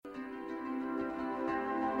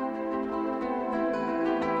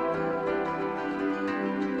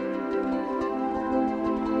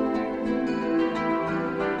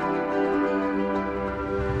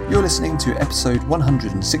You're listening to episode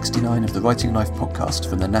 169 of the Writing Life podcast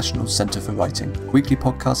from the National Centre for Writing, a weekly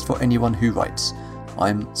podcast for anyone who writes.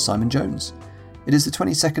 I'm Simon Jones. It is the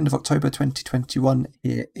 22nd of October 2021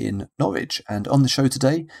 here in Norwich, and on the show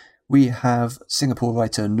today we have Singapore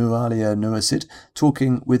writer Nuraliah Norasid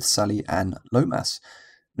talking with Sally Ann Lomas.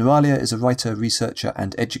 Nuraliah is a writer, researcher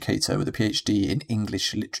and educator with a PhD in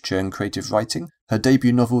English literature and creative writing. Her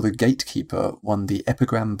debut novel, The Gatekeeper, won the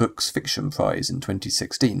Epigram Books Fiction Prize in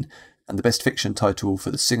 2016 and the Best Fiction title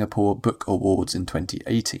for the Singapore Book Awards in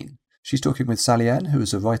 2018. She's talking with Sally Ann, who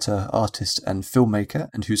is a writer, artist and filmmaker,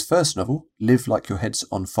 and whose first novel, Live Like Your Head's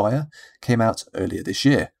on Fire, came out earlier this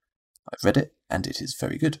year. I've read it, and it is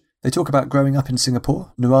very good. They talk about growing up in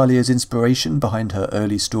Singapore, Nuraliah's inspiration behind her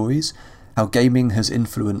early stories, how gaming has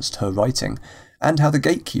influenced her writing, and how The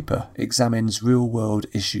Gatekeeper examines real-world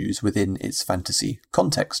issues within its fantasy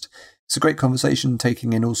context. It's a great conversation,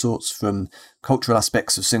 taking in all sorts from cultural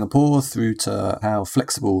aspects of Singapore through to how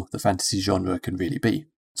flexible the fantasy genre can really be.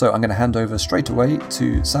 So I'm going to hand over straight away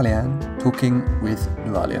to Sally Ann talking with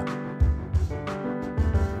Nuraliah.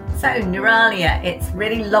 So Nuraliah, it's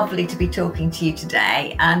really lovely to be talking to you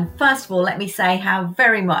today. And first of all, let me say how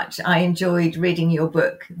very much I enjoyed reading your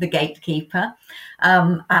book, The Gatekeeper.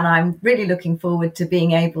 And I'm really looking forward to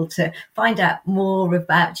being able to find out more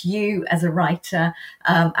about you as a writer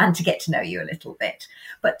and to get to know you a little bit.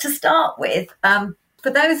 But to start with,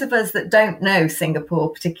 for those of us that don't know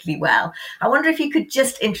Singapore particularly well, I wonder if you could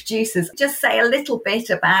just introduce us, just say a little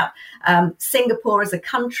bit about Singapore as a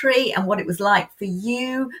country and what it was like for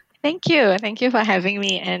you. Thank you. Thank you for having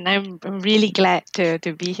me. And I'm really glad to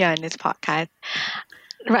be here on this podcast.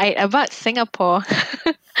 Right, about Singapore.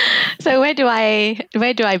 So where do I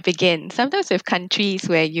begin? Sometimes with countries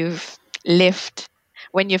where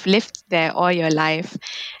when you've lived there all your life,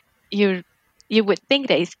 you would think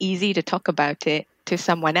that it's easy to talk about it to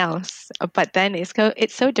someone else. But then it's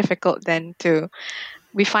so difficult then I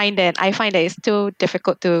find that it's too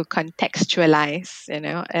difficult to contextualize,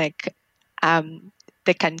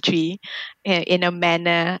 the country in a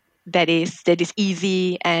manner that is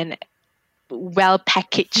easy and well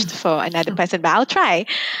packaged for another person, but I'll try.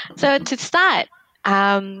 So to start,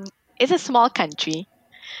 it's a small country.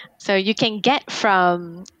 So you can get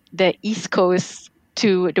from the East Coast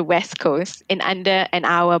to the West Coast in under an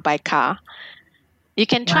hour by car. You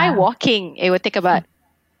can try walking. It would take about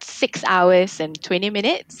 6 hours and 20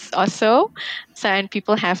 minutes or so. And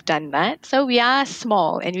people have done that. So we are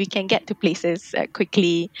small and we can get to places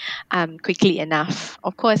quickly enough.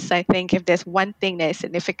 Of course, I think if there's one thing that is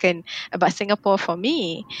significant about Singapore for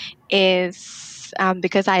me is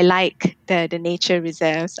because I like the nature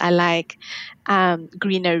reserves. I like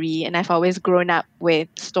greenery, and I've always grown up with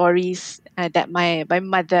stories that my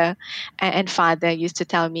mother and father used to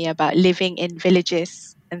tell me about living in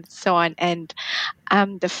villages and so on, and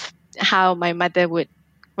how my mother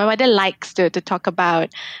likes to talk about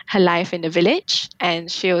her life in the village, and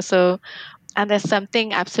there's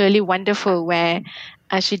something absolutely wonderful where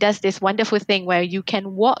she does this wonderful thing where you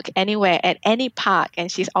can walk anywhere at any park, and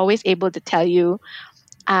she's always able to tell you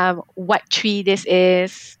what tree this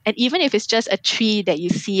is, and even if it's just a tree that you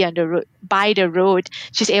see on the road, by the road,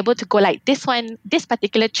 she's able to go like, this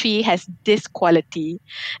particular tree has this quality,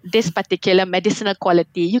 this particular medicinal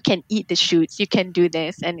quality. You can eat the shoots, you can do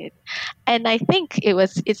this, and I think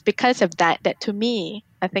it's because of that to me,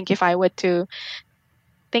 I think if I were to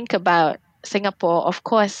think about Singapore, of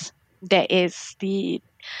course there is the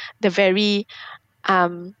very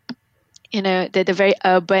the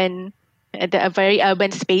very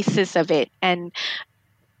urban spaces of it, and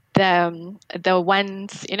the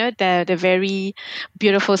ones, the very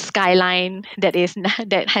beautiful skyline that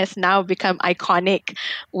has now become iconic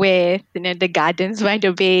with the gardens by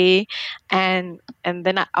the bay, and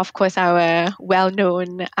then of course our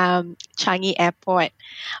well-known Changi Airport.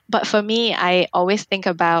 But for me, I always think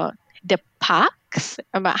about the parks,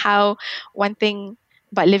 about how one thing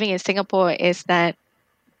about living in Singapore is that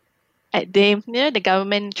the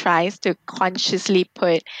government tries to consciously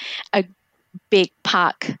put a big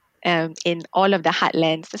park in all of the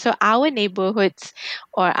heartlands. So our neighborhoods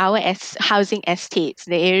or our housing estates,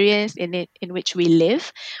 the areas in which we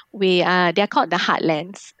live, they're called the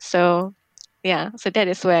heartlands. So so that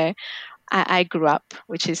is where I grew up,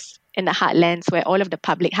 which is in the heartlands where all of the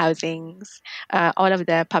public housings, all of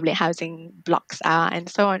the public housing blocks are, and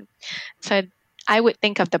so on. So I would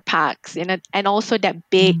think of the parks, and also that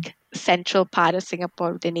big central part of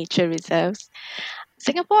Singapore, the nature reserves.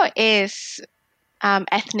 Singapore is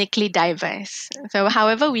ethnically diverse. So,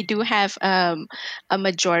 however, we do have a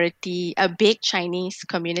big Chinese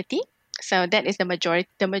community. So that is the majority.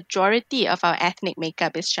 The majority of our ethnic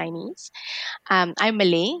makeup is Chinese. I'm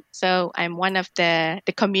Malay, so I'm one of the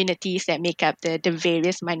communities that make up the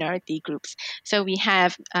various minority groups. So we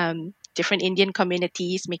have different Indian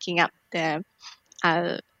communities making up the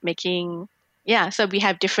making yeah. So we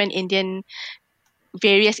have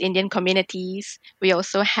various Indian communities. We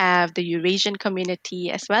also have the Eurasian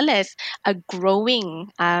community, as well as a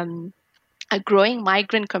growing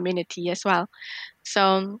migrant community as well.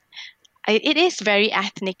 So it is very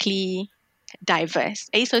ethnically diverse.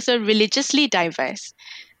 It's also religiously diverse.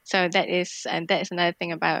 So that is another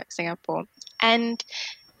thing about Singapore. And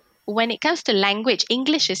when it comes to language,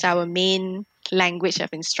 English is our main language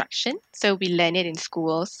of instruction. So we learn it in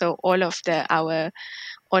school. So all of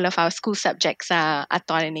our school subjects are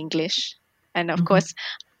taught in English. And of course,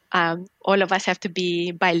 all of us have to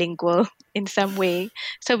be bilingual in some way.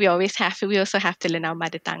 So we also have to learn our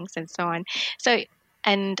mother tongues and so on. So,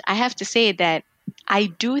 and I have to say that I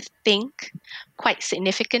do think quite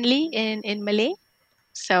significantly in Malay.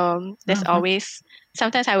 So there's always,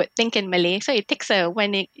 sometimes I would think in Malay. So it takes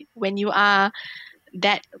when you are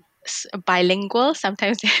that bilingual,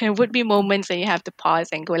 sometimes there would be moments when you have to pause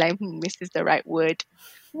and go like, is this the right word?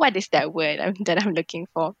 What is that word that I'm looking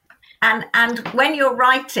for? And when you're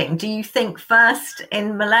writing, do you think first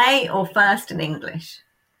in Malay or first in English?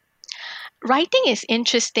 Writing is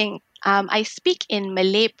interesting. I speak in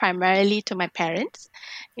Malay primarily to my parents.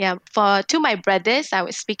 Yeah, to my brothers, I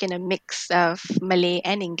would speak in a mix of Malay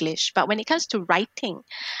and English. But when it comes to writing,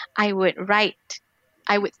 I would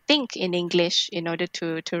think in English in order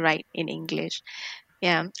to write in English.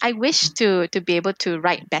 Yeah, I wish to be able to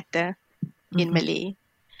write better in Malay.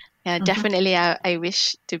 Yeah, definitely. I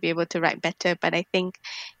wish to be able to write better, but I think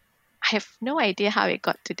I have no idea how it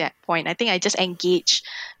got to that point. I think I just engage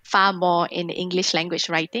far more in the English language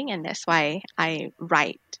writing, and that's why I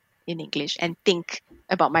write in English and think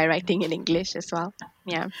about my writing in English as well.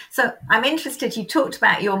 Yeah. So I'm interested, you talked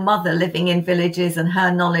about your mother living in villages and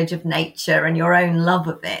her knowledge of nature and your own love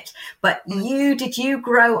of it. But did you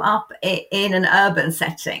grow up in an urban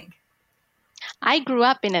setting? I grew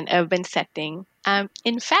up in an urban setting.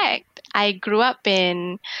 In fact, I grew up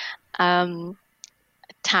in town.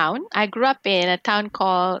 I grew up in a town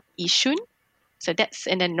called Yishun. So that's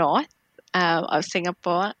in the north of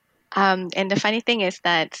Singapore. And the funny thing is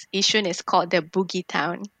that Yishun is called the boogie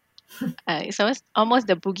town. It's almost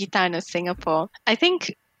the boogie town of Singapore. I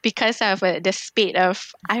think because of the spate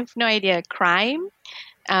of, I have no idea, crime,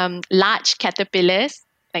 large caterpillars,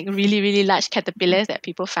 like really, really large caterpillars that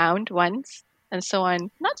people found once, and so on.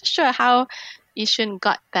 Not sure how Yishun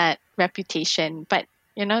got that reputation, but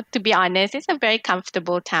to be honest, it's a very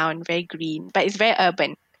comfortable town, very green, but it's very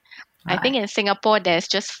urban. Right. I think in Singapore, there's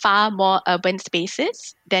just far more urban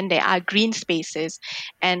spaces than there are green spaces.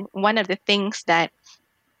 And one of the things that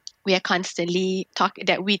we are constantly talk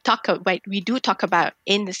about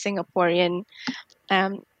in the Singaporean,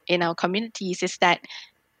 in our communities, is that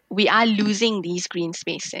we are losing these green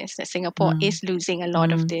spaces. That Singapore is losing a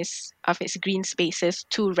lot of its green spaces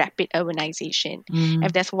to rapid urbanization.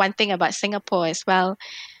 If there's one thing about Singapore as well,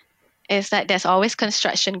 is that there's always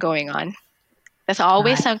construction going on. There's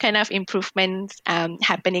always some kind of improvements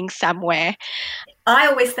happening somewhere. I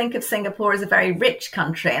always think of Singapore as a very rich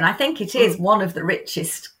country, and I think it is one of the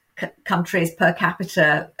richest countries per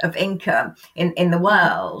capita of income in the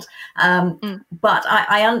world. But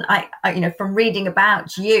I from reading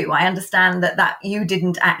about you, I understand that you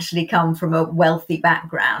didn't actually come from a wealthy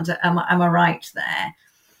background. Am I right there?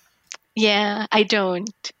 Yeah, I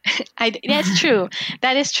don't. That's true.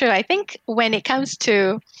 That is true. I think when it comes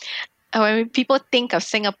to when people think of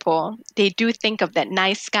Singapore, they do think of that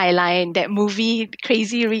nice skyline, that movie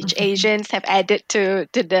Crazy Rich Asians have added to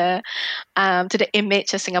the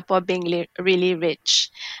image of Singapore being really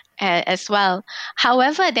rich as well.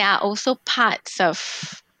 However, there are also parts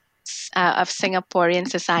of Singaporean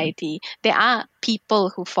society. There are people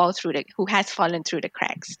who has fallen through the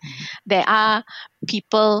cracks. There are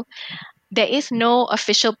people. There is no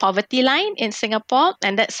official poverty line in Singapore,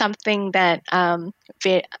 and that's something that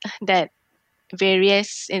that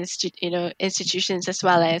various institutions as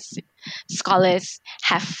well as scholars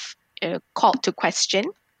have called to question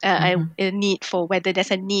a need for whether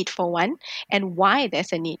there's a need for one and why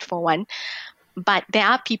there's a need for one. But there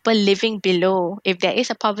are people living below. If there is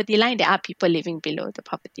a poverty line, there are people living below the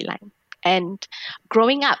poverty line. And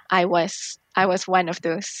growing up, I was one of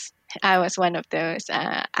those.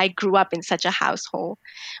 I grew up in such a household,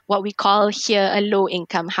 what we call here a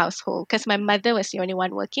low-income household, because my mother was the only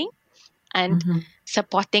one working and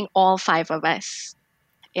supporting all five of us,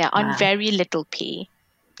 on very little pay.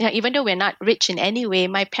 even though we're not rich in any way,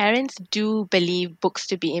 my parents do believe books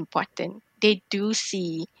to be important. They do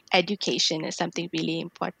see education as something really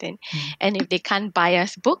important. And if they can't buy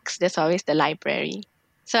us books, there's always the library.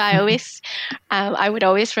 So I would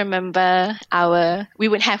always remember we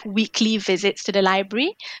would have weekly visits to the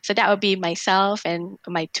library. So that would be myself and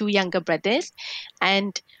my two younger brothers.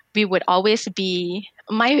 And we would always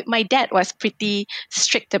my dad was pretty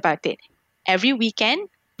strict about it. Every weekend,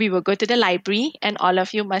 we will go to the library and all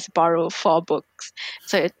of you must borrow 4 books.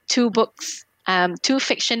 So 2 books, 2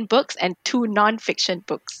 fiction books and 2 non-fiction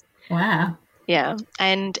books. Wow. Yeah.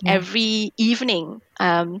 And every evening,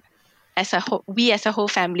 as a whole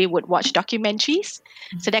family would watch documentaries.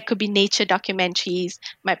 So that could be nature documentaries.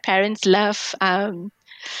 My parents love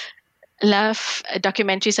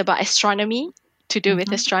documentaries about astronomy, to do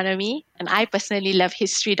with astronomy, and I personally love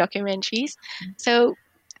history documentaries. So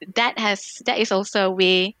that is also a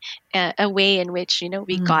way in which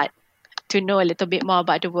we got to know a little bit more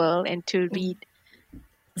about the world and to read.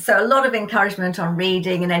 So a lot of encouragement on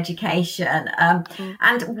reading and education. And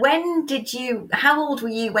how old were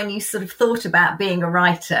you when you sort of thought about being a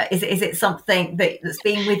writer? Is it something that's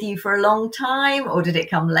been with you for a long time, or did it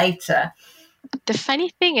come later? The funny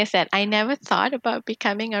thing is that I never thought about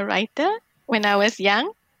becoming a writer when I was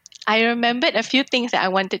young. I remembered a few things that I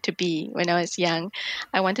wanted to be when I was young.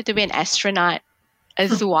 I wanted to be an astronaut, a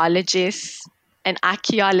zoologist, an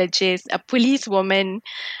archaeologist, a policewoman.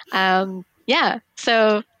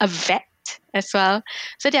 So a vet as well.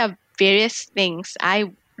 So there are various things.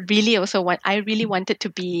 I really wanted to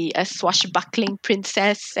be a swashbuckling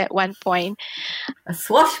princess at one point. A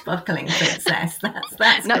swashbuckling princess.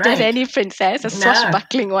 That's not great. Just any princess,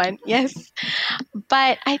 swashbuckling one. Yes.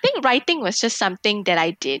 But I think writing was just something that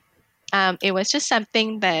I did. It was just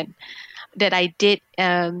something that I did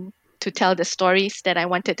to tell the stories that I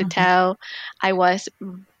wanted to tell.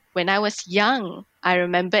 When I was young, I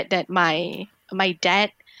remembered that my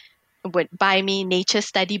dad would buy me nature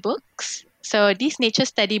study books. So these nature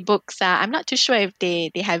study books, I'm not too sure if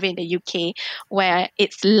they have it in the UK, where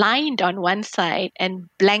it's lined on one side and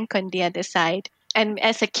blank on the other side. And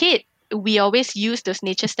as a kid, we always used those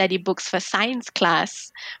nature study books for science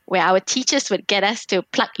class, where our teachers would get us to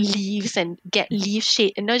pluck leaves and get leaf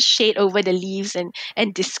shade, shade over the leaves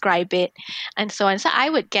and describe it, and so on. So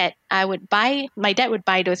my dad would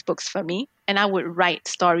buy those books for me, and I would write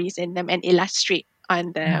stories in them and illustrate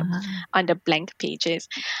on the blank pages.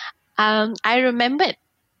 I remembered,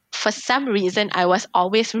 for some reason, I was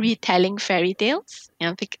always retelling fairy tales,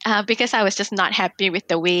 because I was just not happy with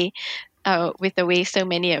the way so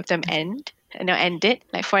many of them ended.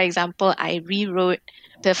 Like, for example, I rewrote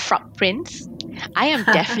The Frog Prince. I am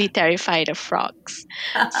definitely terrified of frogs,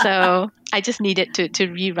 so I just needed to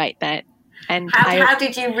rewrite that. And how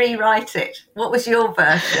did you rewrite it? What was your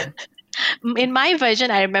version? In my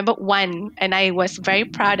version, I remember one, and I was very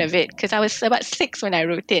proud of it because I was about 6 when I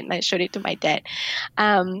wrote it, and I showed it to my dad.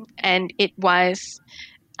 And it was,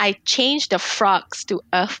 I changed the frogs to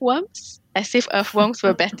earthworms, as if earthworms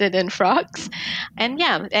were better than frogs.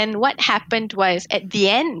 And what happened was, at the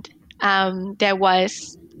end, I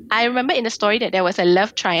remember in the story that there was a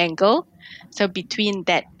love triangle. So between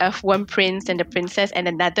that earthworm prince and the princess and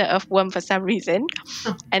another earthworm for some reason.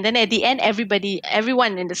 And then at the end,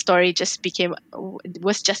 everyone in the story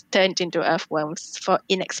was just turned into earthworms for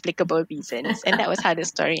inexplicable reasons. And that was how the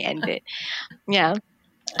story ended. Yeah.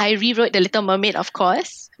 I rewrote The Little Mermaid, of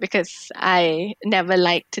course, because I never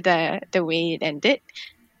liked the way it ended,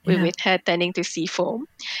 with her turning to sea foam.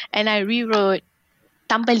 And I rewrote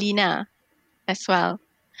Thumbelina as well.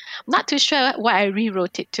 I'm not too sure what I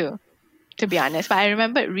rewrote it to be honest, but I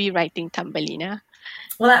remember rewriting Thumbelina.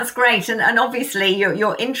 Well, that's great. And obviously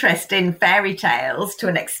your interest in fairy tales, to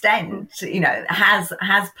an extent,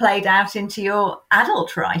 has played out into your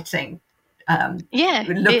adult writing.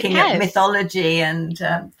 Looking at mythology and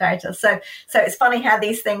fairy tales. So it's funny how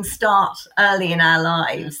these things start early in our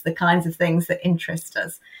lives, the kinds of things that interest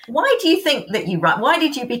us. Why do you think that you write? Why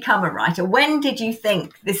did you become a writer? When did you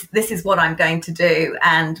think this is what I'm going to do?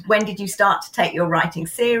 And when did you start to take your writing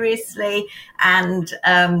seriously? And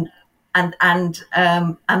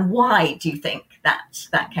why do you think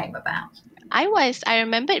that came about? I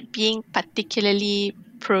remember being particularly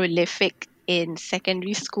prolific in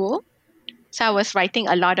secondary school. So I was writing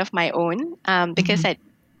a lot of my own because at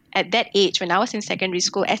that age, when I was in secondary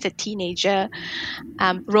school as a teenager,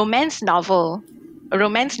 romance novels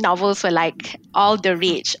were like all the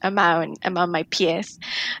rage among my peers.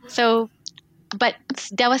 So, but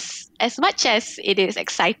there was, as much as it is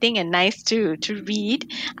exciting and nice to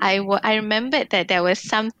read, I remembered that there were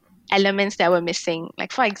some elements that were missing.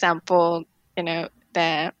 Like, for example,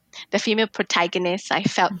 the female protagonist I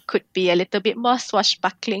felt could be a little bit more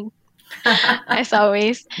swashbuckling. As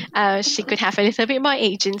always, she could have a little bit more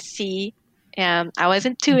agency. I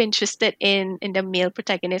wasn't too interested in the male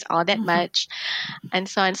protagonist all that much, and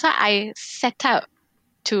so on. So I set out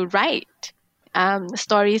to write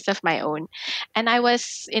stories of my own. And I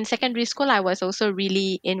was in secondary school, I was also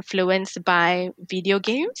really influenced by video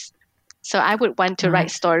games. So I would want to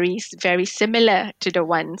write stories very similar to the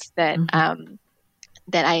ones that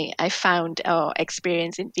that I found or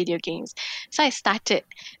experienced in video games. So I started.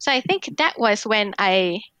 So I think that was when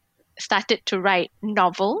I started to write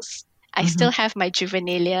novels. I still have my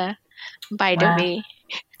juvenilia, by the way,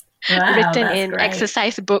 written in great.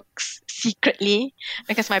 exercise books secretly,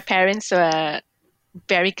 because my parents were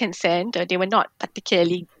very concerned, or they were not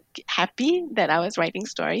particularly happy that I was writing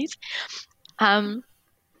stories.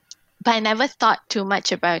 But I never thought too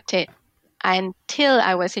much about it until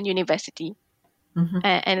I was in university.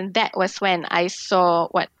 And that was when I saw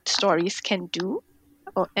what stories can do.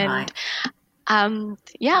 And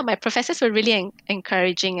my professors were really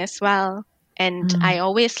encouraging as well. And I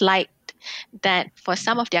always liked that for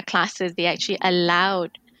some of their classes, they actually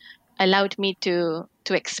allowed me to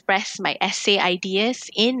express my essay ideas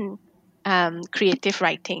in creative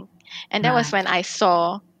writing. And that was when I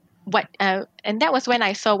saw what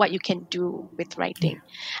you can do with writing,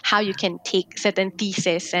 how you can take certain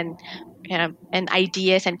theses and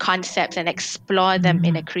ideas and concepts and explore them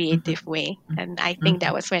in a creative way. And I think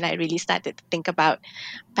that was when I really started to think about,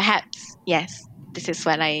 perhaps, yes, this is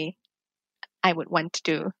what I would want to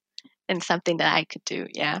do, and something that I could do.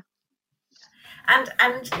 Yeah. And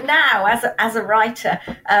now, as a writer,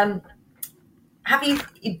 I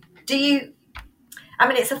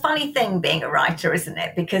mean, it's a funny thing being a writer, isn't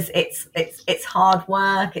it? Because it's hard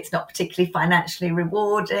work. It's not particularly financially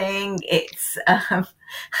rewarding. It's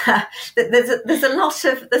there's a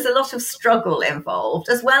lot of struggle involved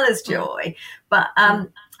as well as joy. But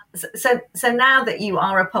so now that you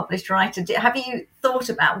are a published writer, have you thought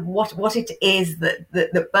about what it is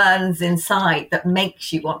that burns inside that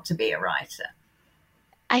makes you want to be a writer?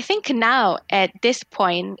 I think now at this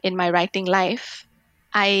point in my writing life,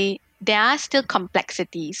 there are still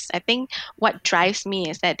complexities. I think what drives me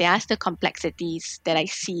is that there are still complexities that I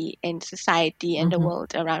see in society and the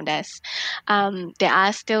world around us. There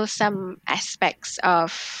are still some aspects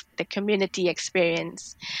of the community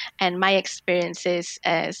experience and my experiences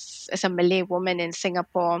as a Malay woman in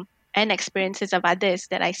Singapore, and experiences of others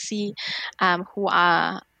that I see who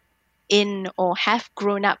are in or have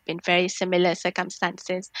grown up in very similar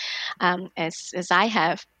circumstances as I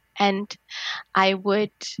have. And I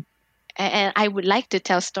would like to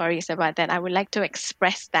tell stories about that. I would like to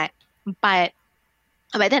express that. But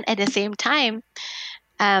then at the same time,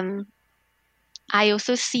 I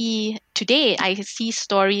also see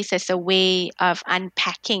stories as a way of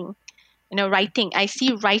unpacking, writing. I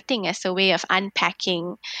see writing as a way of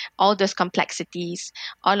unpacking all those complexities,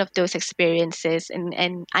 all of those experiences,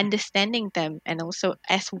 and understanding them, and also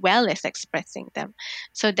as well as expressing them.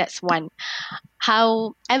 So that's one.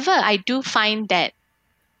 However, I do find that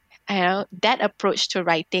that approach to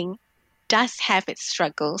writing does have its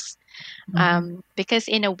struggles, because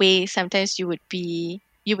in a way, sometimes you would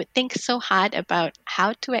think so hard about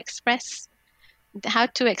how to express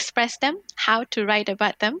them, how to write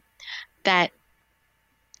about them, that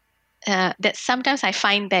sometimes I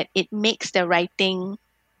find that it makes the writing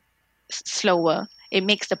slower. It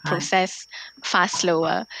makes the process far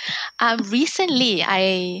slower. Recently,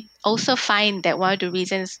 I also find that one of the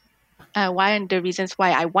reasons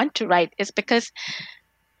why I want to write is because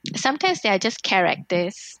sometimes there are just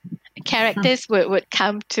characters. Characters would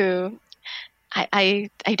come to. I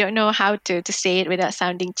don't know how to say it without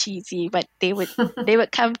sounding cheesy, but they would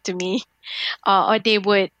come to me, or they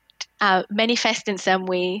would manifest in some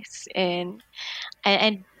ways, and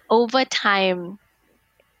over time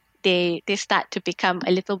they start to become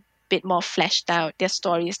a little bit more fleshed out. Their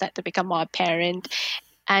stories start to become more apparent,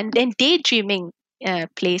 and then daydreaming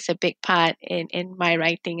plays a big part in my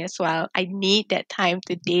writing as well. I need that time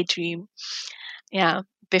to daydream,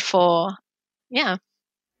 before.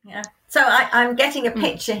 So I'm getting a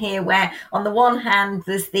picture here where, on the one hand,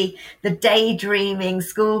 there's the daydreaming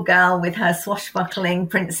schoolgirl with her swashbuckling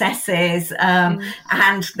princesses, and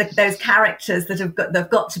those characters that have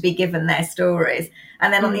got to be given their stories.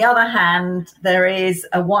 And then on the other hand, there is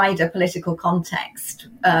a wider political context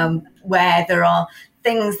where there are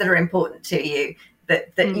things that are important to you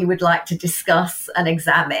that you would like to discuss and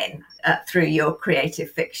examine through your creative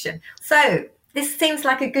fiction. So this seems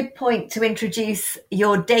like a good point to introduce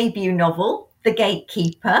your debut novel, The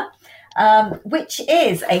Gatekeeper. which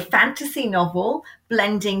is a fantasy novel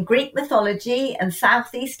blending Greek mythology and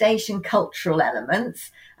Southeast Asian cultural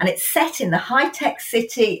elements. And it's set in the high-tech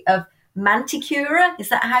city of Manticura. Is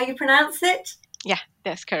that how you pronounce it? Yeah,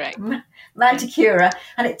 that's correct. Manticura.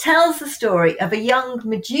 And it tells the story of a young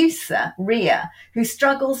Medusa, Rhea, who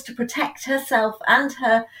struggles to protect herself and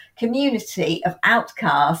her community of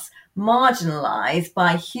outcasts marginalized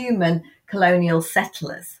by human colonial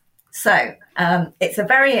settlers. So it's a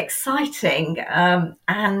very exciting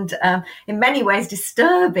and in many ways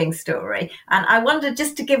disturbing story. And I wondered,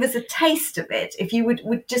 just to give us a taste of it, if you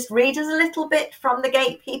would just read us a little bit from The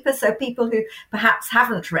Gatekeeper, so people who perhaps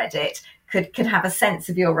haven't read it could have a sense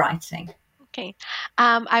of your writing. Okay.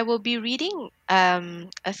 I will be reading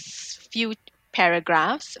a few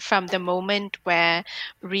paragraphs from the moment where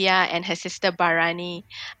Ria and her sister Barani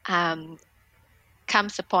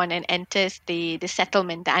comes upon and enters the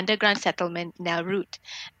settlement, the underground settlement Nelrut,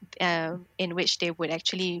 in which they would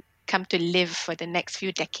actually come to live for the next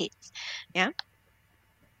few decades. Yeah.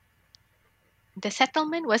 The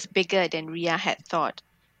settlement was bigger than Ria had thought.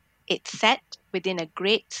 It sat within a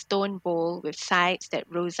great stone bowl with sides that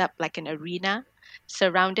rose up like an arena,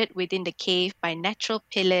 surrounded within the cave by natural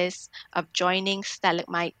pillars of joining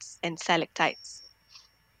stalagmites and stalactites.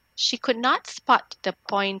 She could not spot the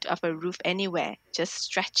point of a roof anywhere, just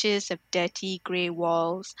stretches of dirty grey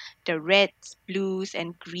walls, the reds, blues,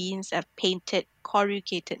 and greens of painted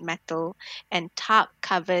corrugated metal, and tarp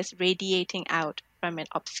covers radiating out from an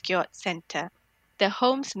obscured centre. The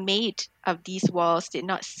homes made of these walls did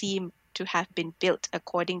not seem to have been built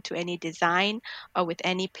according to any design or with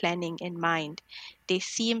any planning in mind. They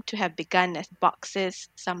seemed to have begun as boxes,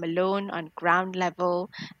 some alone on ground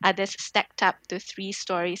level, others stacked up to 3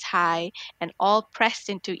 stories high, and all pressed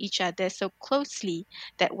into each other so closely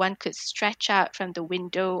that one could stretch out from the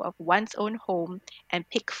window of one's own home and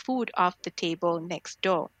pick food off the table next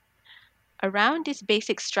door. Around these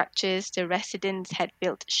basic structures, the residents had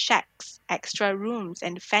built shacks, extra rooms,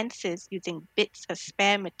 and fences using bits of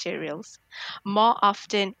spare materials, more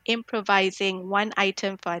often improvising one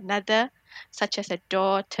item for another, such as a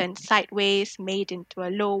door turned sideways, made into a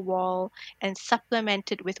low wall, and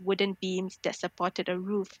supplemented with wooden beams that supported a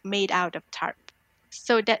roof made out of tarp,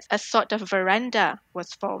 so that a sort of veranda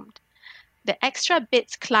was formed. The extra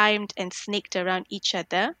bits climbed and snaked around each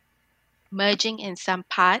other, merging in some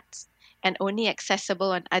parts and only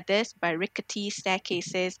accessible on others by rickety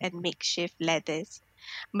staircases and makeshift ladders.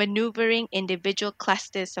 Maneuvering individual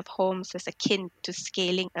clusters of homes was akin to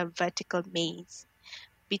scaling a vertical maze.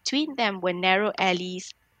 Between them were narrow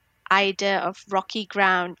alleys, either of rocky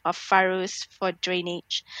ground or furrows for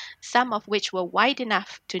drainage, some of which were wide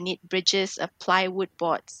enough to knit bridges of plywood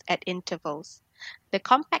boards at intervals. The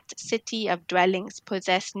compact city of dwellings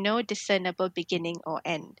possessed no discernible beginning or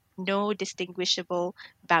end, no distinguishable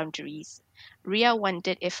boundaries. Ria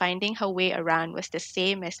wondered if finding her way around was the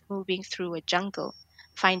same as moving through a jungle,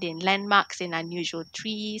 finding landmarks in unusual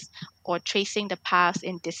trees, or tracing the paths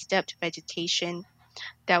in disturbed vegetation.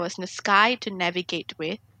 There was no sky to navigate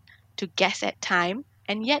with, to guess at time,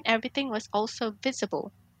 and yet everything was also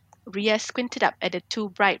visible. Ria squinted up at the 2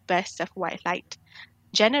 bright bursts of white light.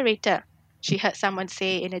 "Generator," she heard someone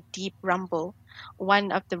say in a deep rumble,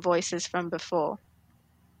 one of the voices from before.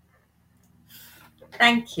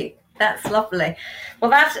 Thank you. That's lovely. Well,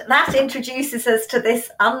 that introduces us to this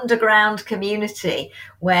underground community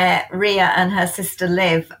where Ria and her sister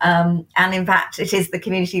live. And in fact, it is the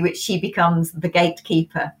community which she becomes the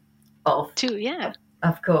gatekeeper of.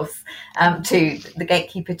 Of course, to the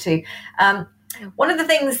gatekeeper too. One of the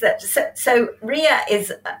things that, so Ria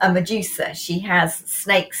is a Medusa. She has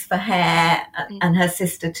snakes for hair, and her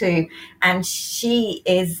sister too. And she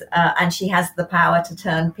is, and she has the power to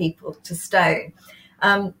turn people to stone.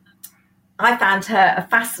 I found her a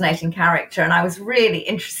fascinating character, and I was really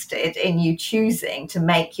interested in you choosing to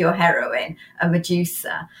make your heroine a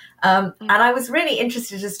Medusa. And I was really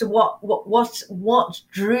interested as to what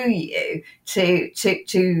drew you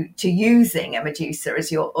to using a Medusa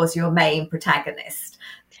as your main protagonist.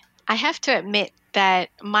 I have to admit that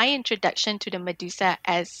my introduction to the Medusa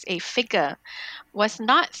as a figure was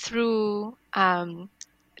not through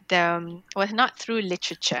was not through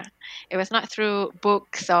literature. It was not through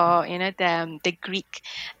books or the Greek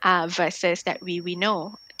verses that we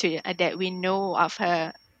know that we know of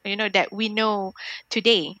her, that we know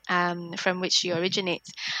today, from which she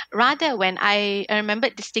originates. Rather, when I remember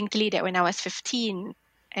distinctly that when I was 15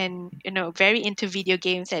 and very into video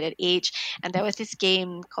games at that age, and there was this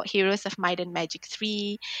game called Heroes of Might and Magic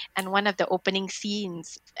 3, and one of the opening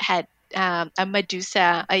scenes had a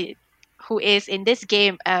Medusa, who is in this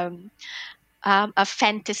game a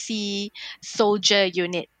fantasy soldier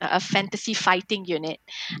unit, a fantasy fighting unit.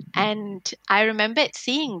 And I remembered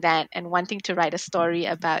seeing that and wanting to write a story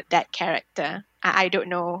about that character. I don't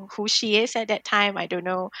know who she is at that time. I don't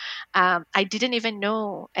know. I didn't even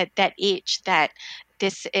know at that age that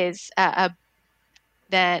this is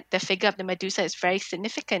that the figure of the Medusa is very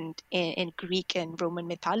significant in Greek and Roman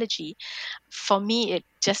mythology. For me, it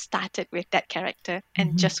just started with that character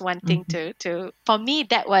and just wanting to. For me,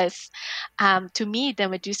 that was, to me, the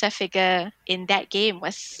Medusa figure in that game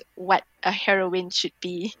was what a heroine should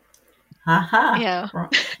be. Yeah.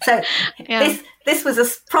 Right. So Yeah. this was a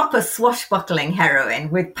proper swashbuckling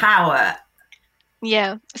heroine with power.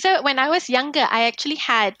 Yeah. So when I was younger, I actually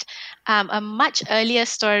had a much earlier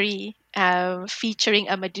story featuring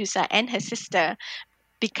a Medusa and her sister,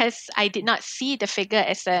 because I did not see the figure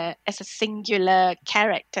as a singular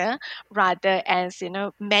character, rather as, you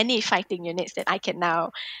know, many fighting units that I can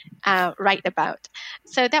now write about.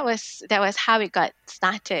 So that was how it got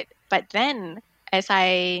started. But then, as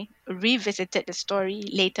I revisited the story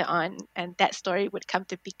later on, and that story would come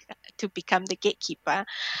to become the Gatekeeper,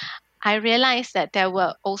 I realized that there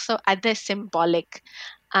were also other symbolic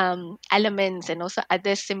elements and also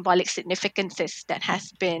other symbolic significances that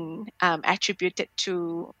has been attributed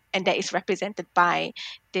to and that is represented by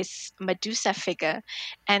this Medusa figure.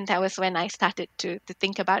 And that was when I started to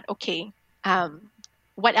think about, okay,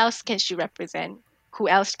 what else can she represent? Who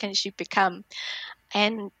else can she become?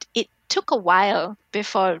 And it took a while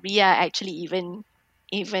before Ria actually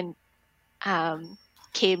even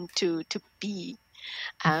came to be,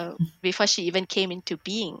 before she even came into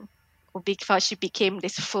being, or before she became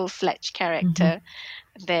this full-fledged character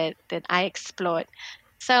that I explored.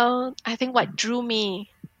 So I think what drew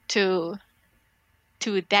me to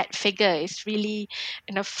that figure is really,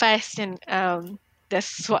 you know, first in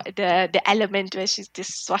the element where she's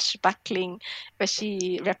this swashbuckling, where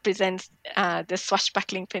she represents the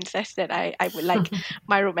swashbuckling princess that I would like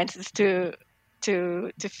my romances to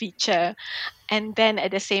feature. And then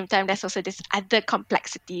at the same time, there's also this other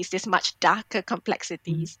complexities, this much darker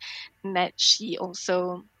complexities that she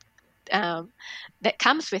also that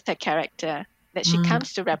comes with her character, that she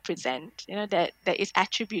comes to represent, you know, that is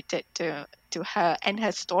attributed to her and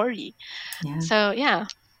her story. So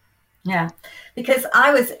yeah, because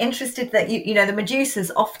I was interested that you know, the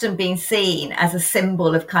Medusa's often been seen as a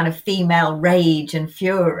symbol of kind of female rage and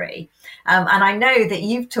fury. And I know that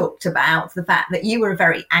you've talked about the fact that you were a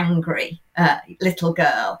very angry little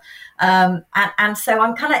girl. And so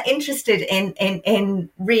I'm kind of interested in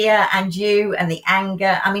Ria and you and the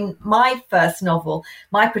anger. I mean, my first novel,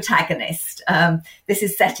 my protagonist, this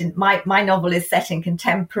is set in, my novel is set in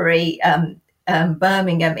contemporary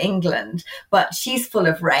Birmingham, England, but she's full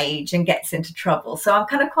of rage and gets into trouble. So I'm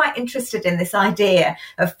kind of quite interested in this idea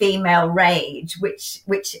of female rage,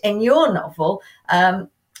 which in your novel,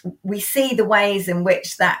 we see the ways in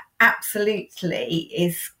which that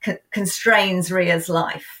absolutely constrains Ria's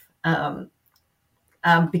life.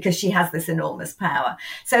 Because she has this enormous power.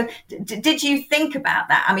 So did you think about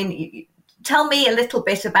that? I mean, tell me a little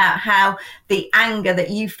bit about how the anger that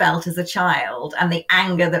you felt as a child and the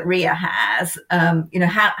anger that Ria has, you know,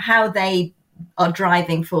 how they are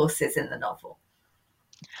driving forces in the novel.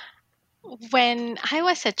 When I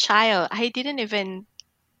was a child, I didn't even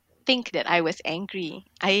think that I was angry.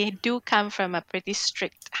 I do come from a pretty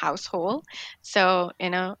strict household. So,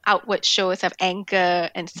 you know, outward shows of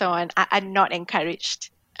anger and so on are not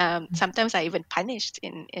encouraged. Sometimes I even punished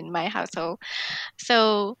in my household.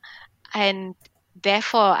 So, and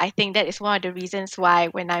therefore, I think that is one of the reasons why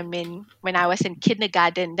when I was in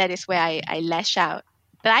kindergarten, that is where I lash out.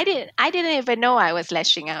 But I didn't even know I was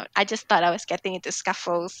lashing out. I just thought I was getting into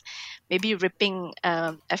scuffles, maybe ripping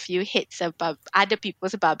a few hits of other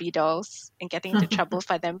people's Barbie dolls and getting into trouble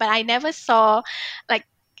for them. But I never saw, like,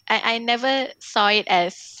 I never saw it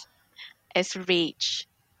as rage.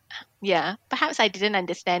 Yeah, perhaps I didn't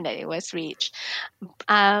understand that it was rage.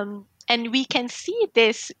 And we can see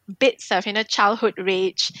this bits of, you know, childhood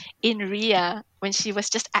rage in Ria when she was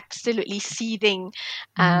just absolutely seething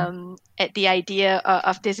at the idea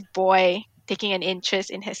of this boy taking an interest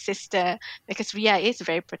in her sister, because Ria is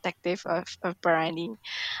very protective of Barani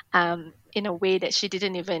in a way that she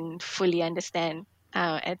didn't even fully understand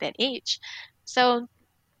at that age. So,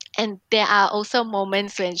 and there are also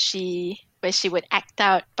moments when she would act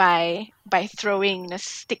out by throwing, you know,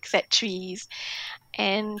 sticks at trees.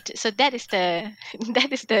 And so that is the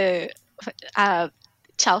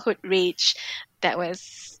childhood rage that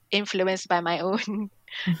was influenced by my own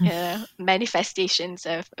manifestations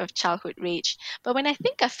of childhood rage. But when I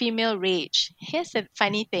think of female rage, here's the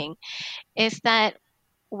funny thing, is that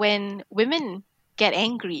when women get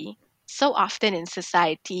angry, so often in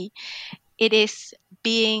society, it is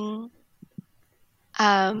being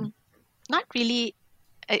not really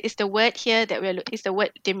is the word here that is the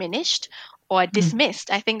word diminished or dismissed.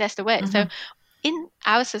 I think that's the word. So in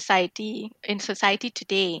our society, in society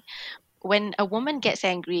today, when a woman gets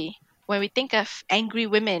angry, when we think of angry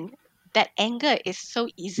women, that anger is so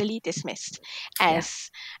easily dismissed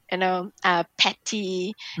as,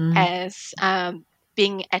 petty, as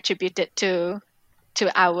being attributed to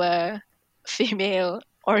our female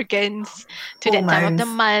organs, to that time of the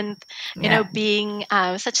month, being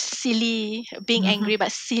such silly, being angry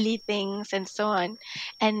about silly things and so on.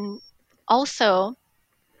 And also,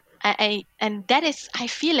 and that is, I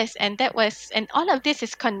feel as, and that was, and all of this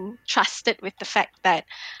is contrasted with the fact that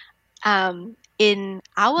in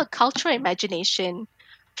our cultural imagination,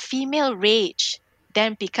 female rage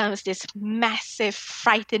then becomes this massive,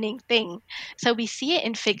 frightening thing. So we see it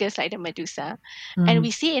in figures like the Medusa, and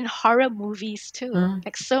we see it in horror movies too.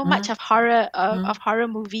 Like so much of horror of horror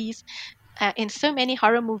movies. In so many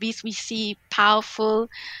horror movies, we see powerful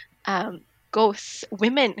ghosts,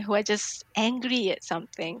 women who are just angry at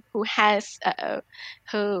something, who has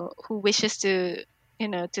who wishes to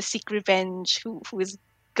to seek revenge, who is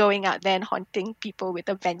going out there and haunting people with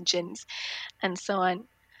a vengeance, and so on.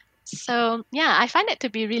 So yeah, I find it to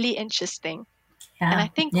be really interesting. And I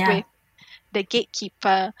think with the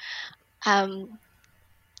gatekeeper,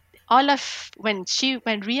 all of when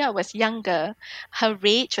Ria was younger, her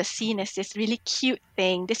rage was seen as this really cute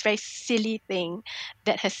thing, this very silly thing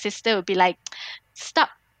that her sister would be like,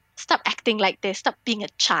 stop acting like this, stop being a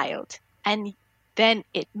child. And then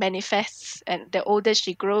it manifests, and the older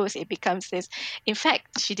she grows, it becomes this. In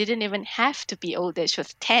fact, she didn't even have to be older. She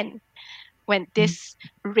was 10 when this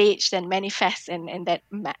rage then manifests, and that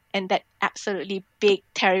absolutely big,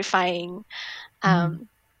 terrifying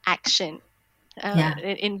action.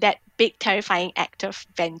 In that big terrifying act of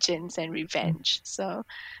vengeance and revenge. So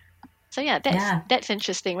yeah, that's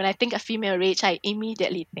interesting. When I think of female rage, I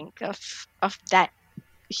immediately think of that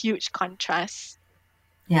huge contrast.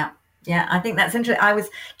 Yeah, I think that's interesting. I was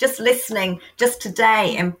just listening just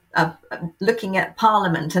today and looking at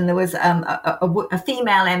Parliament, and there was a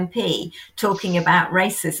female MP talking about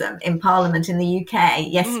racism in Parliament in the UK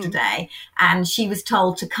yesterday, and she was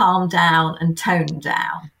told to calm down and tone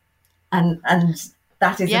down. And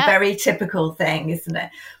that is a very typical thing, isn't it?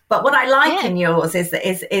 But what I like in yours is that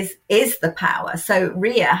is the power. So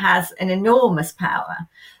Ria has an enormous power,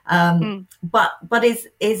 but is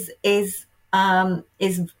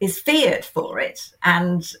feared for it,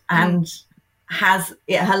 and has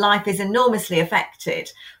her life is enormously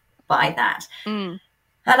affected by that. And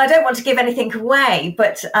I don't want to give anything away,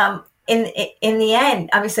 but in the end,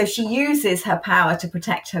 I mean, so she uses her power to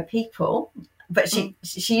protect her people. But she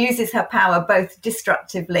uses her power both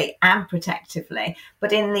destructively and protectively.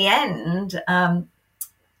 But in the end,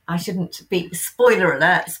 I shouldn't be spoiler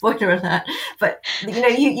alert. But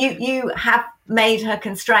you have made her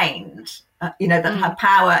constrained. That her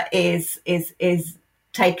power is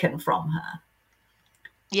taken from her.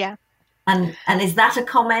 Yeah. And is that a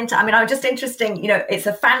comment? I mean, I'm just interested, it's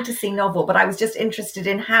a fantasy novel, but I was just interested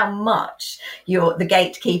in how much The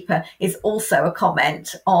Gatekeeper is also a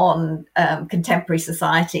comment on contemporary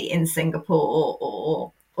society in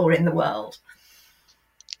Singapore or in the world.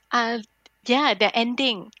 Yeah, the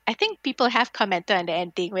ending. I think people have commented on the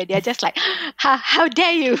ending where they're just like, how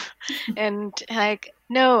dare you? And like,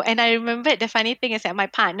 no. And I remember the funny thing is that my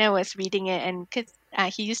partner was reading it, and because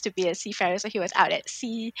he used to be a seafarer, so he was out at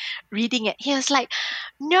sea reading it. He was like,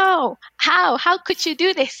 no, how could you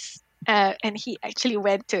do this? And he actually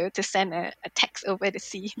went to send a text over the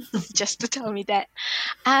sea just to tell me that.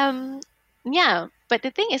 Yeah, but the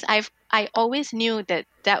thing is, I always knew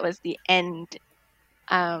that was the end.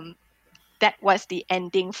 That was the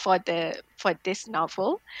ending for this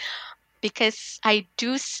novel, because it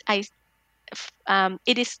is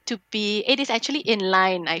actually in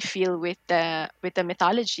line, I feel, with the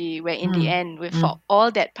mythology, where in the end, for all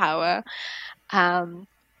that power,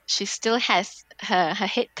 she still has her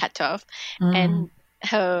head cut off, and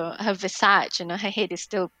her visage, her head is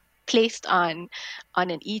still placed on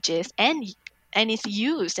an aegis, and is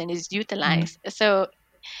used and is utilized. So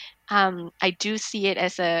I do see it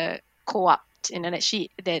as a co-opt,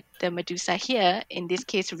 that the Medusa here, in this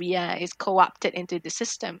case Ria, is co-opted into the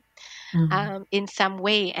system in some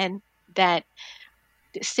way, and that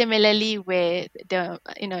similarly with the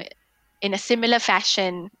in a similar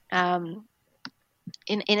fashion in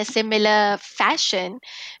a similar fashion,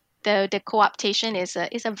 the co-optation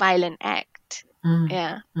is a violent act.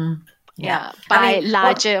 by I mean,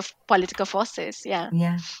 larger political forces. Yeah.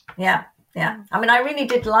 I mean, I really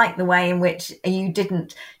did like the way in which you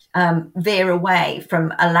didn't veer away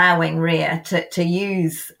from allowing Rhea to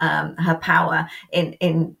use her power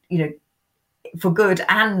in for good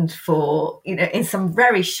and for in some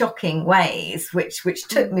very shocking ways, which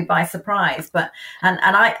took me by surprise. But and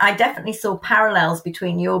I definitely saw parallels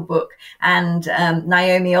between your book and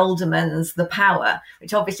Naomi Alderman's The Power,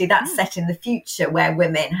 which obviously that's set in the future where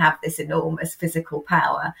women have this enormous physical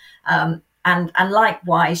power, and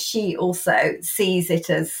likewise she also sees it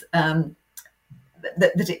as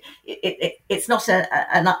that it's not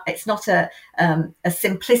a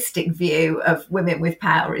simplistic view of women with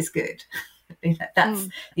power is good. That's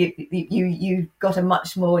you've got a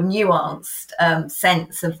much more nuanced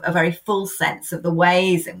sense of a very full sense of the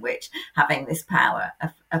ways in which having this power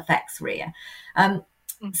affects Rhea.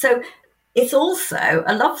 So it's also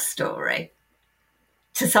a love story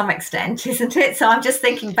to some extent, isn't it? So I'm just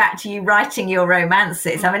thinking back to you writing your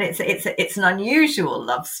romances. I mean, it's an unusual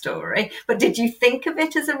love story, but did you think of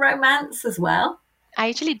it as a romance as well? I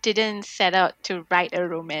actually didn't set out to write a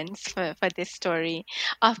romance for this story.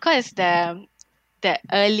 Of course, the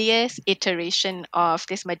earliest iteration of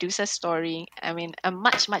this Medusa story, I mean, a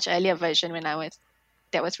much, much earlier version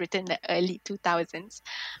that was written in the early 2000s,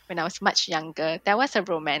 when I was much younger, there was a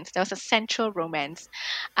romance. There was a central romance.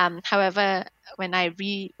 However, when I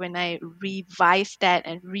revised that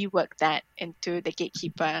and reworked that into The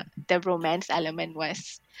Gatekeeper, the romance element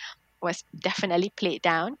was definitely played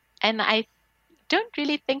down. And I don't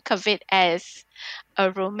really think of it as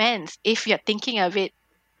a romance if you're thinking of it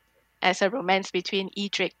as a romance between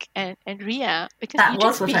Edric and Rhea. Because that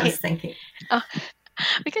was what I was thinking.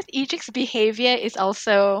 Because Edric's behavior is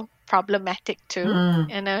also problematic too.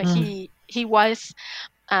 He was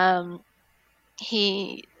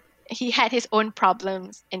he had his own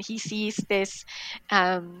problems, and he sees this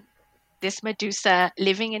Medusa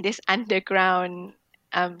living in this underground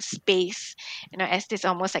space, as this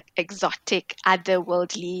almost like exotic,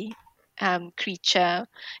 otherworldly creature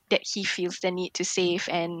that he feels the need to save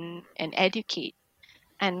and educate.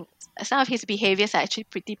 And some of his behaviors are actually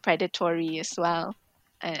pretty predatory as well,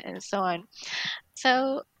 and so on.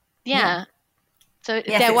 So so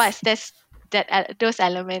there's those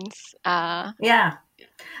elements. I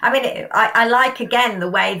mean, I like, again, the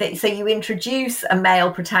way that, so you introduce a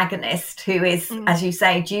male protagonist who is, as you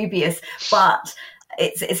say, dubious, but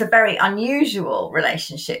it's a very unusual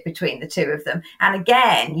relationship between the two of them. And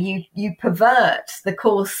again, you pervert the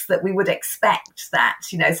course that we would expect that,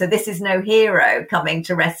 so this is no hero coming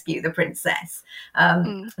to rescue the princess.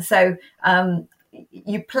 So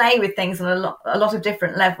you play with things on a lot of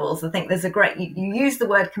different levels. I think there's you use the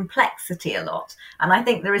word complexity a lot. And I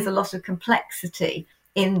think there is a lot of complexity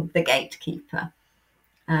in The Gatekeeper.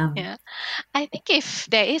 I think if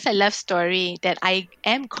there is a love story that I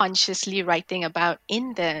am consciously writing about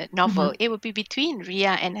in the novel, it would be between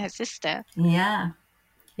Rhea and her sister. Yeah.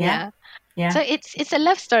 So it's a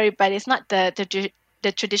love story, but it's not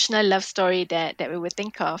the traditional love story that we would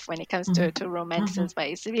think of when it comes to romances. But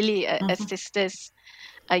it's really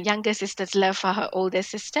a younger sister's love for her older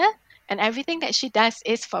sister, and everything that she does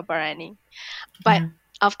is for Bharani. But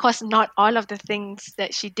of course, not all of the things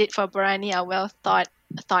that she did for Bharani are well thought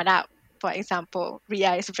out. For example,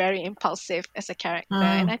 Rhea is very impulsive as a character,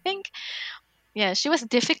 and I think, she was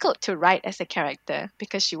difficult to write as a character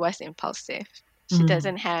because she was impulsive. She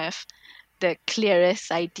doesn't have the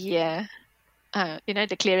clearest idea,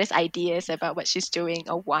 the clearest ideas about what she's doing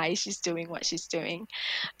or why she's doing what she's doing.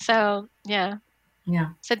 So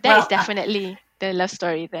so that is definitely the love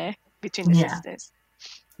story there between the sisters.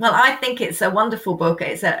 Well, I think it's a wonderful book.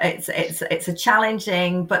 It's a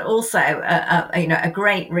challenging, but also a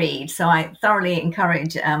great read. So I thoroughly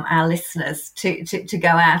encourage our listeners to go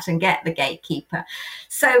out and get The Gatekeeper.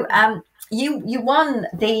 So you won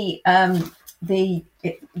the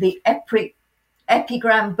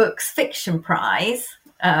Epigram Books Fiction Prize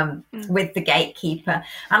with The Gatekeeper,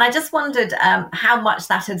 and I just wondered how much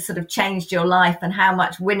that had sort of changed your life, and how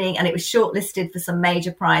much winning, and it was shortlisted for some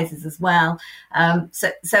major prizes as well.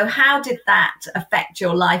 So how did that affect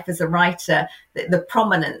your life as a writer, the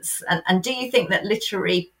prominence, and do you think that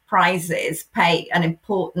literary prizes play an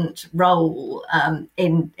important role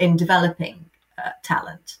in developing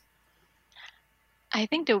talent? I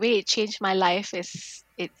think the way it changed my life is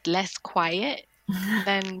it's less quiet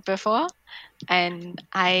than before, and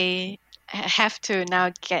I have to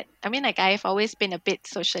now get, I mean, like, I've always been a bit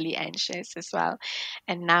socially anxious as well.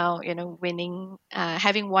 And now, winning,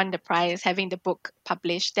 having won the prize, having the book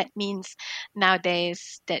published, that means now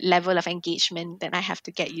there's that level of engagement that I have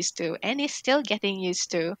to get used to, and is still getting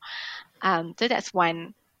used to. So that's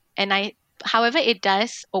one. And however, it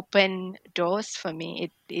does open doors for me.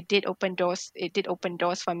 It did open doors. It did open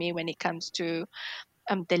doors for me when it comes to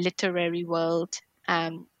the literary world,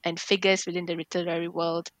 and figures within the literary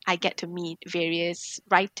world. I get to meet various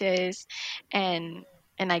writers, and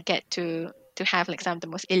I get to have like some of the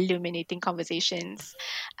most illuminating conversations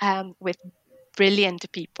with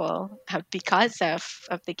brilliant people because of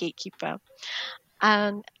the gatekeeper.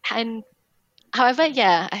 And however,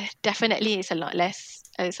 yeah, definitely it's a lot less.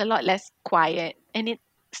 It's a lot less quiet, and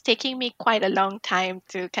it's taking me quite a long time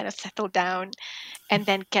to kind of settle down and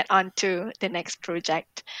then get on to the next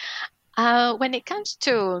project. When it comes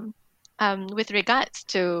to, with regards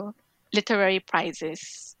to literary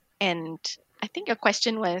prizes, and I think your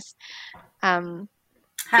question was, how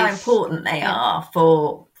important they are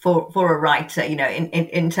for a writer,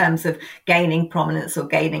 in terms of gaining prominence or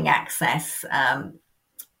gaining access.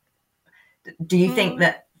 Do you think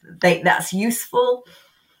that that's useful?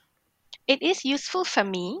 It is useful for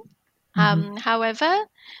me. However,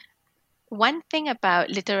 one thing about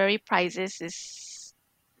literary prizes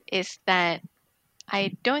is that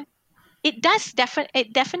it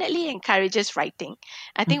definitely encourages writing.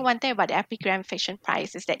 I think one thing about the Epigram Fiction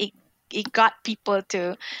Prize is that it got people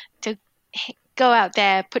to go out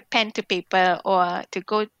there, put pen to paper, or to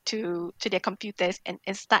go to their computers and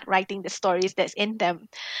start writing the stories that's in them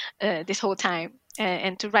this whole time,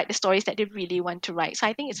 and to write the stories that they really want to write. So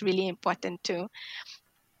I think it's really important to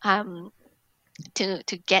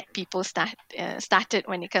get people started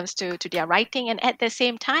when it comes to their writing. And at the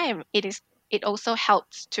same time, it also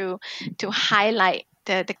helps to highlight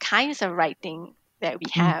the kinds of writing that we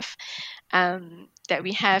have,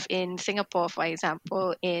 in Singapore, for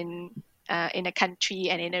example, in a country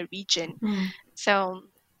and in a region. So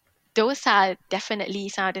those are definitely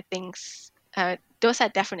some of the things. Those are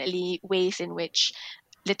definitely ways in which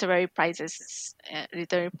literary prizes are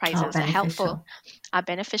helpful, are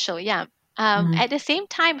beneficial. Yeah. At the same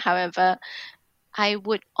time, however, I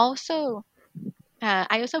also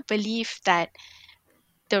believe that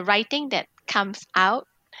the writing that comes out,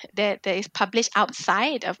 that is published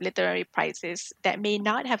outside of literary prizes, that may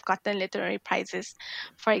not have gotten literary prizes,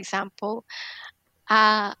 for example,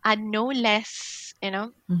 are no less, are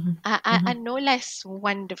no less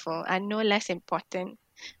wonderful, are no less important.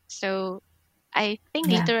 So I think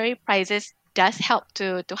literary prizes does help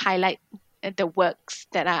to highlight the works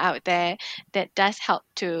that are out there, that does help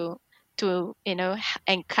to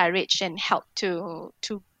encourage and help to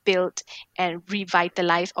build and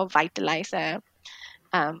revitalize or vitalize a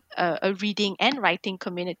reading and writing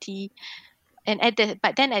community.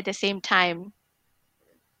 But then at the same time,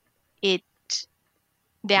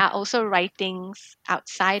 there are also writings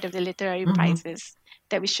outside of the literary prizes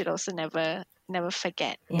that we should also never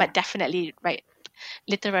forget. But definitely, right,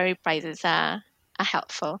 literary prizes are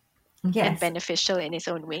helpful and beneficial in its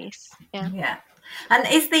own ways. Yeah. And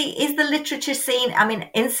is the literature scene, I mean,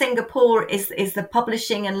 in Singapore, is the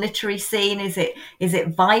publishing and literary scene, is it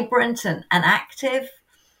vibrant and active?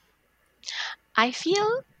 I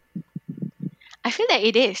feel that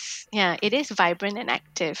it is. Yeah, it is vibrant and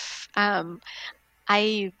active. I'm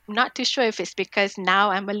not too sure if it's because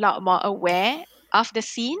now I'm a lot more aware of the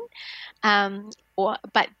scene,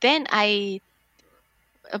 but then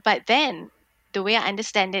the way I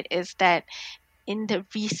understand it is that in the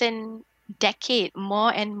recent decade,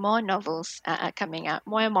 more and more novels are coming out,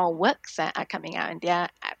 more and more works are coming out, and they are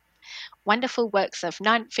wonderful works of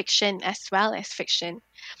non-fiction as well as fiction.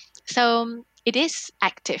 So it is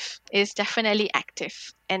active. It's definitely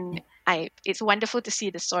active, and it's wonderful to see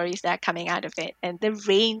the stories that are coming out of it, and the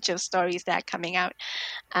range of stories that are coming out,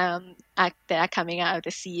 that are coming out of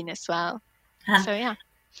the scene as well. So yeah.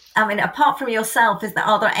 I mean, apart from yourself,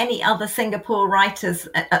 are there any other Singapore writers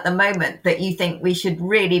at the moment that you think we should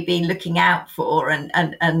really be looking out for? And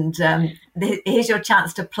here's your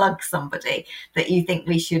chance to plug somebody that you think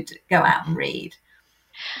we should go out and read.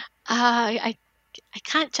 I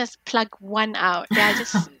can't just plug one out.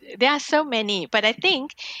 There are so many. But I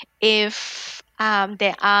think if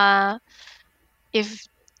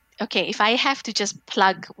if I have to just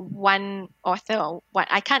plug one author, or what,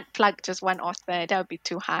 I can't plug just one author, that would be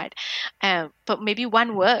too hard. But maybe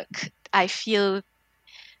one work I feel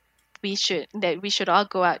we should all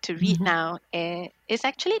go out to read now is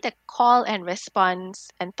actually the Call and Response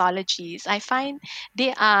anthologies. I find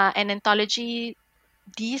they are an anthology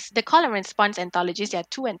the call and response anthologies, there are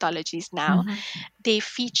 2 anthologies now. Mm-hmm. They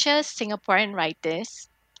feature Singaporean writers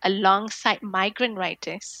alongside migrant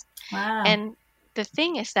writers. Wow. And the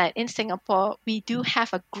thing is that in Singapore, we do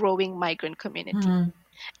have a growing migrant community. Mm.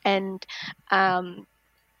 And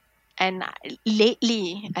and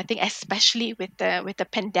lately, I think especially with the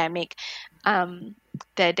pandemic,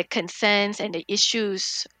 the concerns and the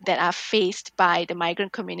issues that are faced by the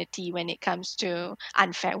migrant community when it comes to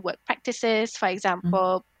unfair work practices, for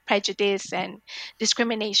example, prejudice and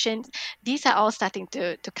discrimination, these are all starting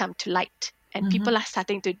to come to light, and people are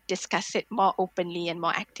starting to discuss it more openly and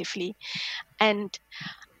more actively. And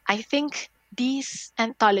I think these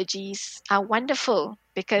anthologies are wonderful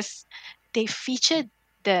because they feature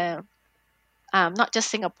the not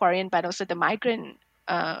just Singaporean but also the migrant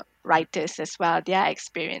writers as well, their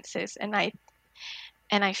experiences, and I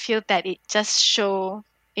feel that it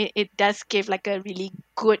does give like a really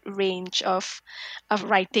good range of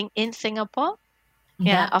writing in Singapore,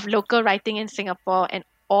 of local writing in Singapore, and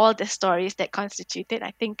all the stories that constitute it.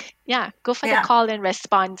 I think go for the call and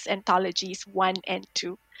response anthologies 1 and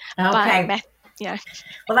 2. Okay.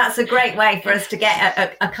 Well, that's a great way for us to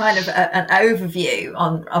get a kind of an overview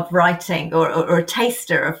of writing or a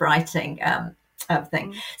taster of writing of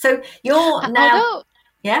thing. So you're now,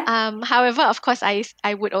 however, of course, I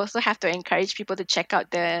would also have to encourage people to check out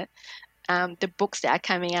the books that are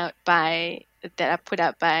coming out that are put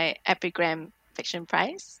out by Epigram Fiction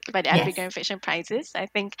Prize, by the Epigram Fiction Prizes. I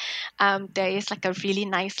think there is like a really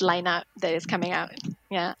nice lineup that is coming out.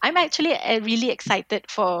 Yeah, I'm actually really excited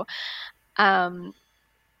for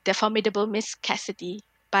The Formidable Miss Cassidy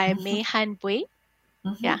by Mei Han Bui.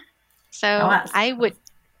 Yeah, so I would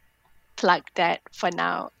plug that for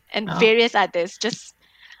now, and various others. Just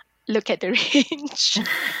look at the range.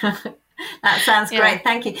 That sounds great.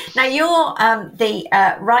 Thank you. Now you're the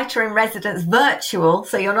writer in residence virtual,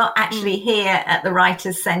 so you're not actually here at the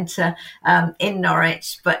Writers' Centre in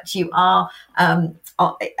Norwich, but you are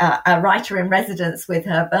a writer in residence with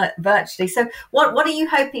her virtually. So what are you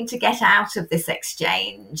hoping to get out of this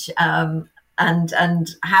exchange, and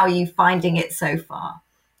how are you finding it so far?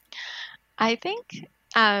 I think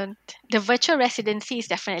the virtual residency is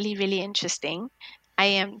definitely really interesting. I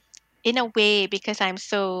am, in a way, because I'm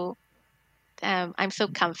so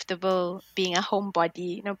comfortable being a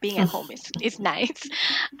homebody. Being at home is nice.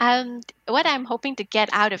 What I'm hoping to get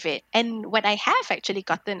out of it, and what I have actually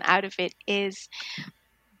gotten out of it, is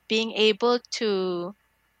being able to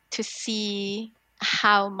see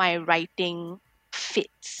how my writing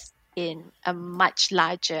fits in a much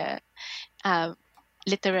larger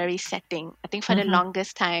literary setting. I think for the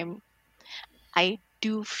longest time, I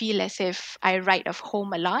do feel as if I write of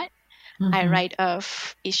home a lot. I write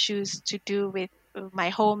of issues to do with my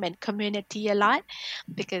home and community a lot,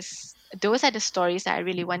 because those are the stories that I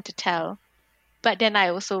really want to tell. But then I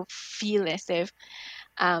also feel as if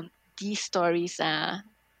these stories are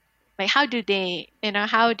like, how do they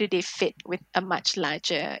fit with in a much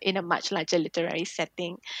larger literary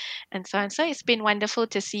setting, and so on. So it's been wonderful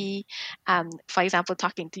to see, for example,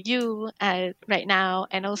 talking to you right now,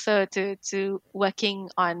 and also to working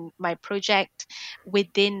on my project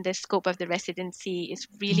within the scope of the residency. Is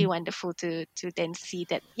really wonderful to then see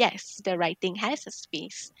that, yes, the writing has a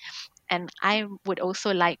space, and I would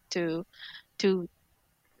also like to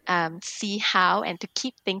see how, and to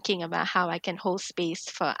keep thinking about how I can hold space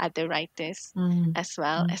for other writers as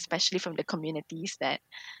well, especially from the communities that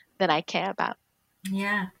I care about.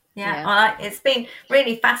 Yeah. Well, it's been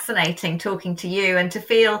really fascinating talking to you, and to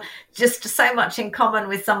feel just so much in common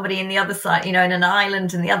with somebody in the other side, in an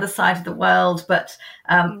island in the other side of the world. But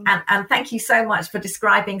and thank you so much for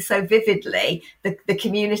describing so vividly the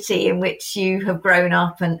community in which you have grown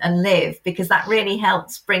up and live, because that really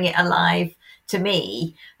helps bring it alive to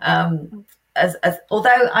me. Because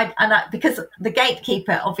The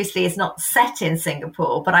Gatekeeper obviously is not set in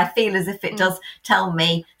Singapore, but I feel as if it does tell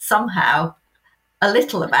me somehow a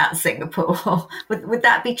little about Singapore. Would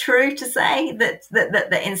that be true to say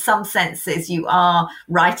that in some senses you are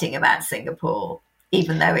writing about Singapore,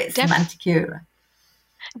 even though it's Manticura?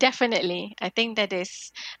 Definitely. I think that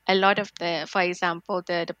is a lot of for example,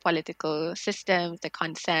 the political systems, the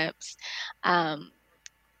concepts,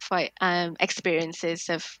 for experiences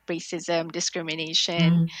of racism,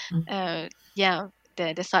 discrimination, the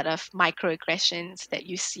sort of microaggressions that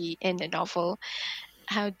you see in the novel,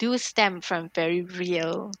 do stem from very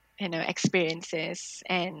real, experiences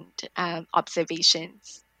and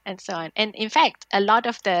observations and so on. And in fact,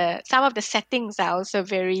 some of the settings are also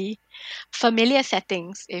very familiar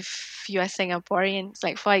settings if you are Singaporeans.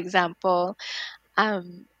 Like, for example,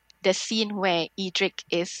 the scene where Edric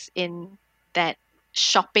is in that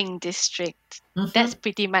shopping district. Mhm. That's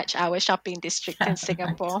pretty much our shopping district in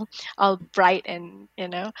Singapore, all bright and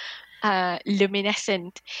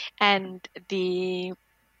luminescent, and the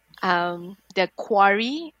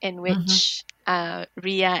quarry in which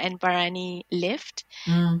Ria and Barani lived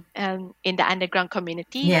in the underground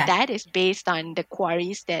community, Yeah. that is based on the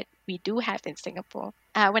quarries that we do have in Singapore.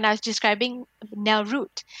 When I was describing Nel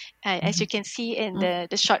Root, as you can see in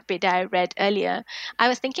the short bit that I read earlier, I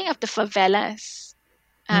was thinking of the favelas.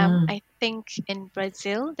 I think in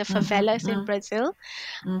Brazil, the favelas in Brazil,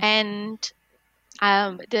 and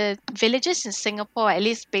the villages in Singapore, at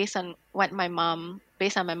least based on my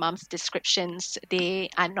mom's descriptions, they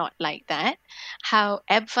are not like that.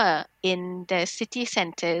 However, in the city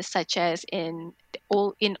centers, such as in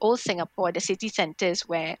old Singapore, the city centers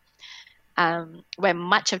where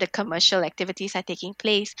much of the commercial activities are taking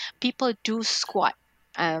place, people do squat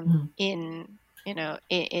in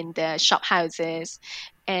the shop houses,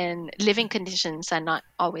 and living conditions are not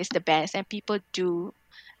always the best, and people do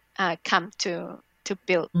come to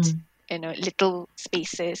build little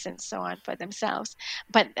spaces and so on for themselves.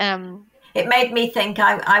 But it made me think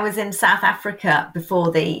I was in South Africa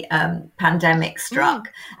before the pandemic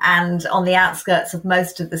struck, and on the outskirts of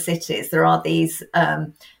most of the cities there are these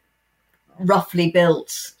roughly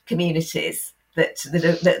built communities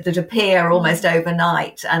that appear almost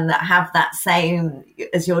overnight, and that have that same,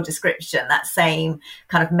 as your description, that same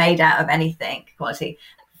kind of made out of anything quality.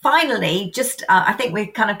 Finally, just I think we're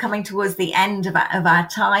kind of coming towards the end of our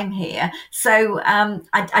time here. So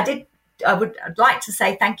I'd like to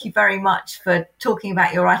say thank you very much for talking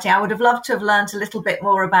about your writing. I would have loved to have learned a little bit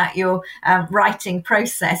more about your writing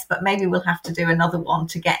process, but maybe we'll have to do another one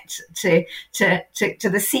to get to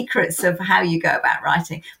the secrets of how you go about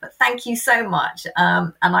writing. But thank you so much.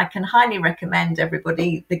 And I can highly recommend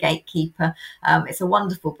everybody The Gatekeeper. It's a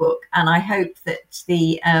wonderful book, and I hope that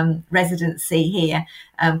the residency here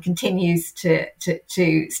continues to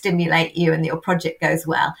stimulate you and your project goes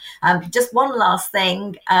well. Just one last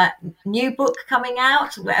thing, new book coming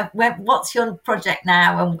out. What's your project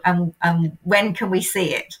now, and when can we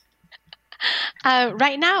see it?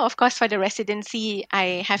 Right now, of course, for the residency,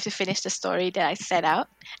 I have to finish the story that I set out.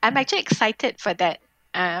 I'm actually excited for that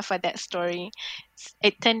story.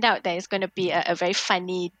 It turned out that it's going to be a very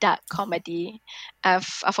funny, dark comedy of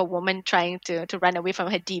a woman trying to run away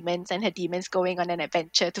from her demons, and her demons going on an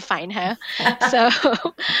adventure to find her. So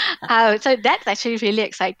that's actually really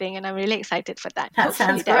exciting, and I'm really excited for that. That Hopefully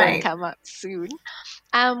sounds that great. will come up soon.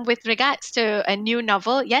 With regards to a new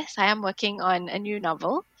novel, yes, I am working on a new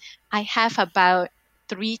novel. I have about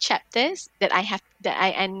 3 chapters that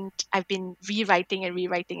I've been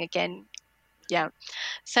rewriting again. Yeah.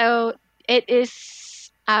 So it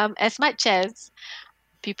is, as much as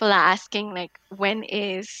people are asking, like, when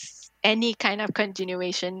is any kind of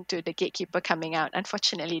continuation to The Gatekeeper coming out?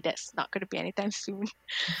 Unfortunately, that's not going to be anytime soon.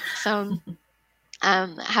 So,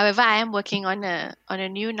 however, I am working on a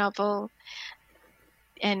new novel,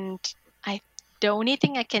 and the only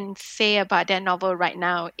thing I can say about that novel right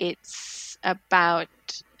now, it's about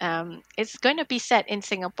it's going to be set in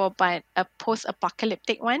Singapore, but a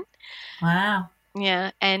post-apocalyptic one. Wow.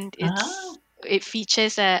 Yeah, and it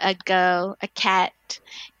features a girl, a cat,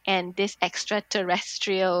 and this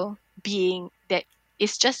extraterrestrial being that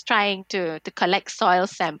is just trying to collect soil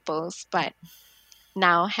samples, but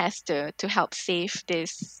now has to help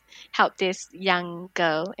this young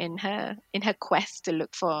girl in her quest to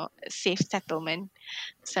look for a safe settlement.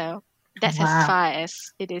 So that's as far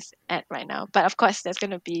as it is at right now. But of course, there's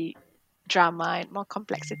going to be drama and more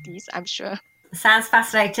complexities, I'm sure. Sounds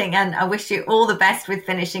fascinating, and I wish you all the best with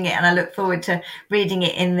finishing it, and I look forward to reading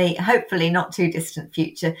it in the hopefully not too distant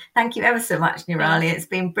future. Thank you ever so much, Nuraliah. It's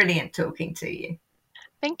been brilliant talking to you.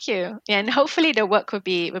 Thank you. And hopefully the work will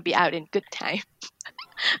be out in good time.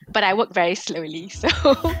 But I work very slowly, so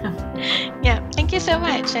yeah, thank you so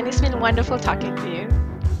much, and it's been wonderful talking to you.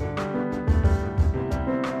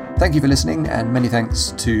 Thank you for listening, and many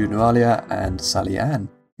thanks to Nuraliah and Sally Ann.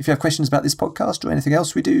 If you have questions about this podcast or anything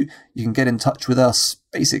else we do, you can get in touch with us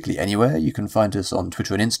basically anywhere. You can find us on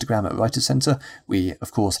Twitter and Instagram at Writers Centre. We,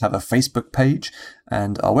 of course, have a Facebook page,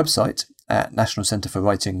 and our website at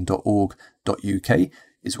nationalcentreforwriting.org.uk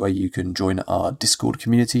is where you can join our Discord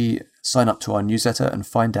community, sign up to our newsletter, and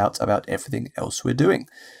find out about everything else we're doing.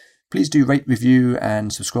 Please do rate, review,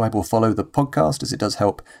 and subscribe or follow the podcast, as it does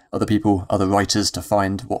help other people, other writers, to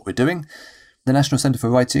find what we're doing. The National Centre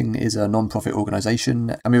for Writing is a non-profit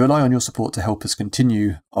organisation, and we rely on your support to help us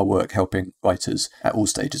continue our work helping writers at all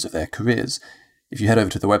stages of their careers. If you head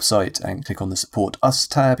over to the website and click on the Support Us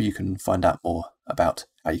tab, you can find out more about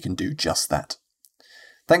how you can do just that.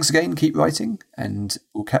 Thanks again, keep writing, and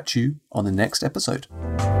we'll catch you on the next episode.